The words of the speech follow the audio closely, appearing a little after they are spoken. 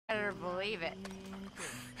better believe it.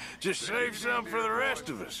 Just save some for the rest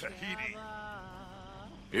of us.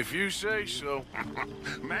 If you say so.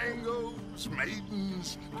 Mangoes,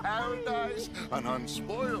 maidens, paradise, an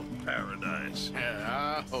unspoiled paradise.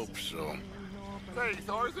 Yeah, I hope so. Faith,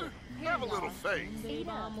 Arthur. Have a little faith. Thanks. You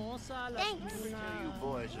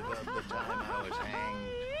boys about the time I was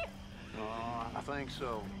hanged? Oh, I think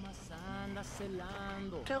so.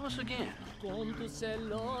 Tell us again. Sure.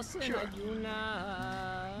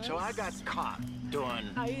 So I got caught doing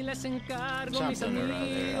something or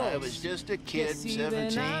other. I was just a kid,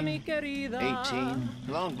 17, 18,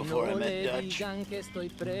 long before I met Dutch.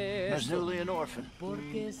 I was newly an orphan.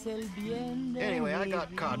 Anyway, I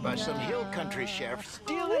got caught by some hill country sheriff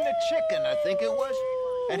stealing a chicken, I think it was.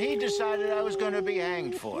 And he decided I was going to be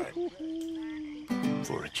hanged for it.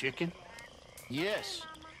 For a chicken? Yes.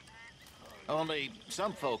 Only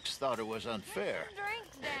some folks thought it was unfair.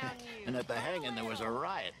 And at the hanging, there was a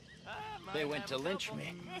riot. They went to lynch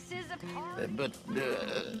me. This is a party. But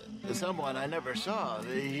someone I never saw,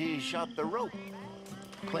 he shot the rope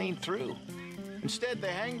clean through. Instead,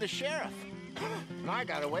 they hanged the sheriff. And I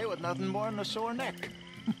got away with nothing more than a sore neck.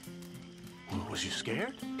 Was you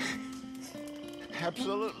scared?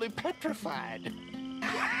 Absolutely petrified.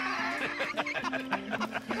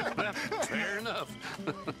 Well, fair enough.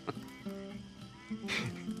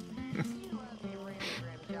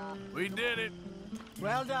 We did it.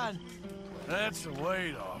 Well done. That's the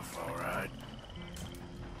weight off, all right.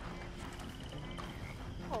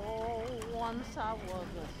 Oh, once I was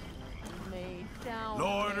a maid down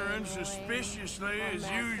Loitering suspiciously as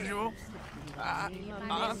usual.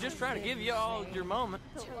 I'm just trying to give you all your moment.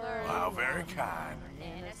 How very kind.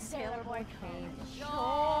 And a sailor boy came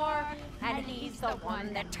ashore, and he's the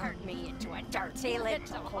one that turned me into a dirty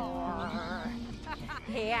little whore.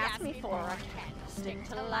 He asked me for a candlestick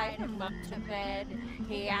to light him up to bed.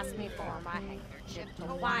 He asked me for my handkerchief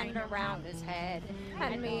to wind around his head.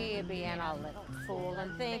 And me being a little fool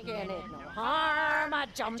and thinking it no harm, I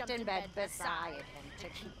jumped in bed beside him to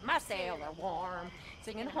keep my sailor warm,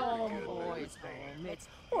 singing home, boys, home, it's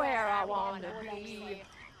where I want to be.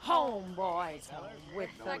 Home, boys, home, with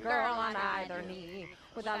a girl on either knee,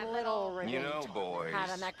 with a little ring. You know, boys, hat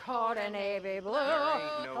and that coat of navy blue.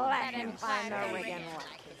 Let him climb the rigging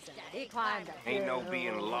like his daddy climbed up. ain't no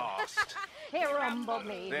being lost. He rumbled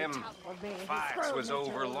me, Them he toppled me, he fights threw was me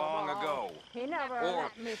over to the long wall. ago. He never Or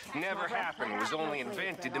let me catch never my breath, happened, was but I only had no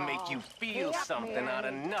invented sleep to at make you all. feel He upped something me out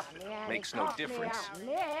of and he nothing. took me and Makes he no caught me difference. out and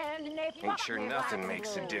then he Ain't fucked sure me nothing like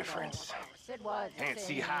makes a blue. difference. It was Can't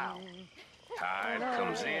see sin. how. Tide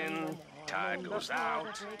comes in, tide goes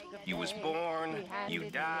out. You was born, you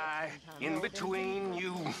die. In between,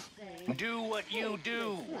 you do what you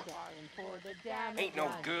do. Ain't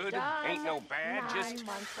no good, ain't no bad, just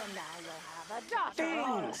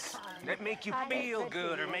things that make you feel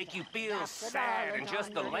good or make you feel sad, and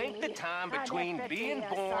just the length of time between being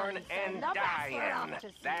born and dying.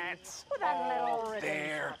 That's all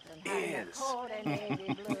there is.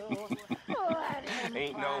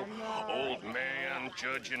 Ain't no old man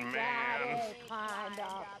judging man.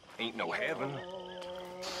 Ain't no heaven.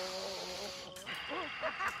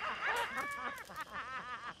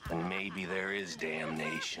 And maybe there is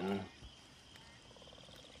damnation.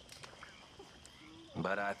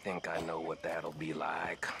 But I think I know what that'll be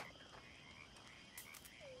like.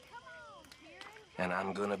 And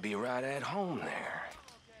I'm gonna be right at home there.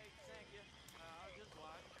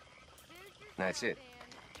 That's it.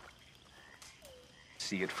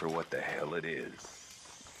 See it for what the hell it is.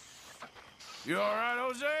 You all right,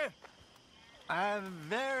 Jose? I'm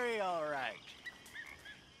very all right.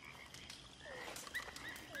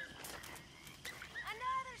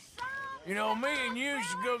 You know, me and you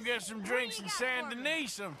should go get some drinks in Saint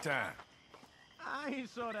Denis sometime. I ain't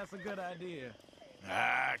sure that's a good idea.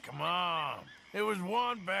 Ah, come on. It was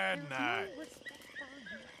one bad night.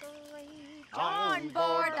 On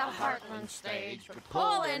board the Heartland stage, we're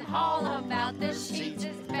pulling all about the sheets.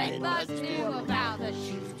 As bedbugs knew about the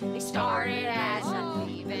sheets. They started as a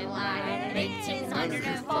thieving line in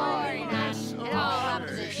 1849. In all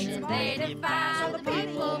opposition they defied, so the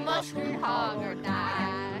people must hog or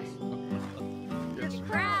die. The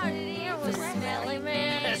crowd in here was smelly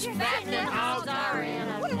men, as fat and hogs are in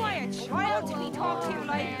a What am I, a child to be talked to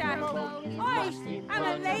like that? I am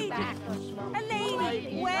a lady. A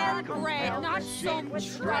lady, well bred, not some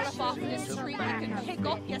trollop off the street you can pick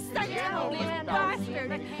up, you sanctimonious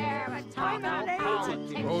bastard. I'm a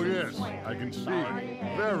lady. Oh, yes, I can see.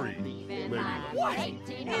 Very ladylike. What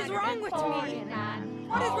is wrong with me?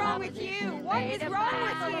 What is wrong with you? What is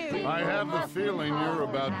wrong with you? I have the feeling you're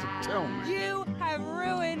about to tell me. You have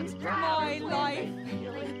ruined my life.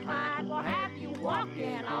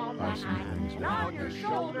 and on your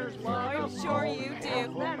shoulders, I'm sure you do.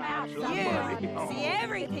 You see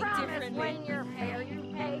everything differently. When your fare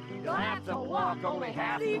you pay, you'll have to walk only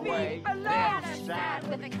half the Leave way. me alone. The other side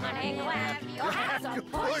with a cunning laugh, you'll have to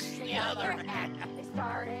push the other hand. They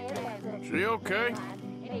started as a She okay?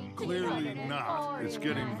 Clearly not. It's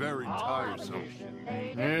getting very tiresome.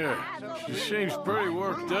 Yeah, she seems pretty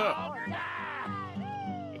worked up.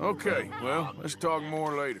 Okay, well, let's talk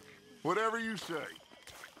more later. Whatever you say.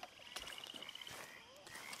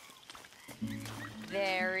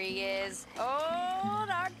 There he is, old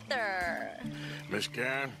Arthur. Miss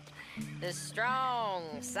Karen, The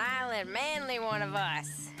strong, silent, manly one of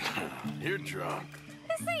us. you're drunk.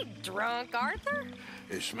 This ain't drunk, Arthur.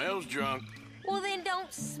 It smells drunk. Well, then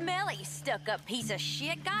don't smell it, you stuck-up piece of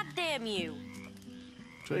shit. Goddamn you.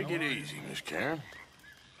 Take it easy, Miss Karen.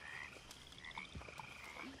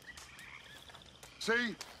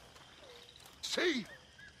 See? See?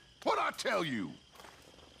 What'd I tell you?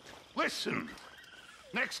 Listen.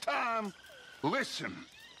 Next time, listen.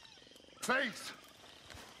 Faith.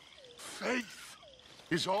 Faith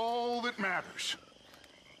is all that matters.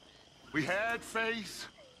 We had faith,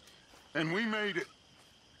 and we made it.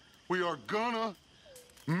 We are gonna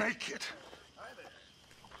make it.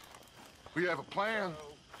 We have a plan.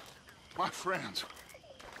 My friends.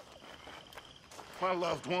 My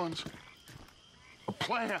loved ones. A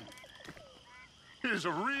plan. It is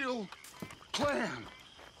a real plan.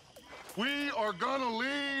 We are gonna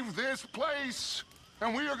leave this place,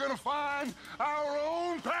 and we are gonna find our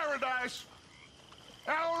own paradise,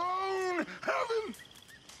 our own heaven.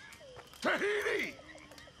 Tahiti,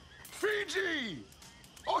 Fiji,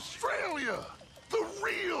 Australia, the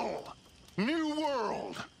real new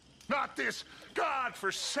world. Not this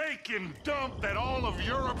God-forsaken dump that all of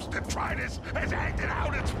Europe's detritus has acted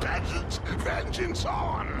out its vengeance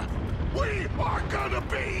on. We are gonna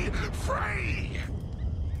be free.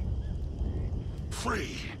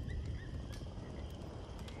 Free.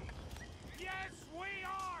 Yes, we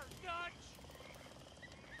are, Dutch!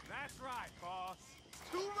 That's right, boss.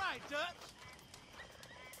 Too right, Dutch.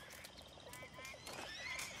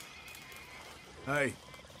 Hey.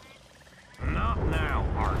 Not now,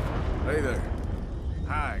 Arthur. Hey there.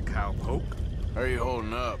 Hi, cowpoke. How are you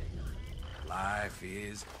holding up? Life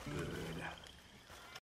is good.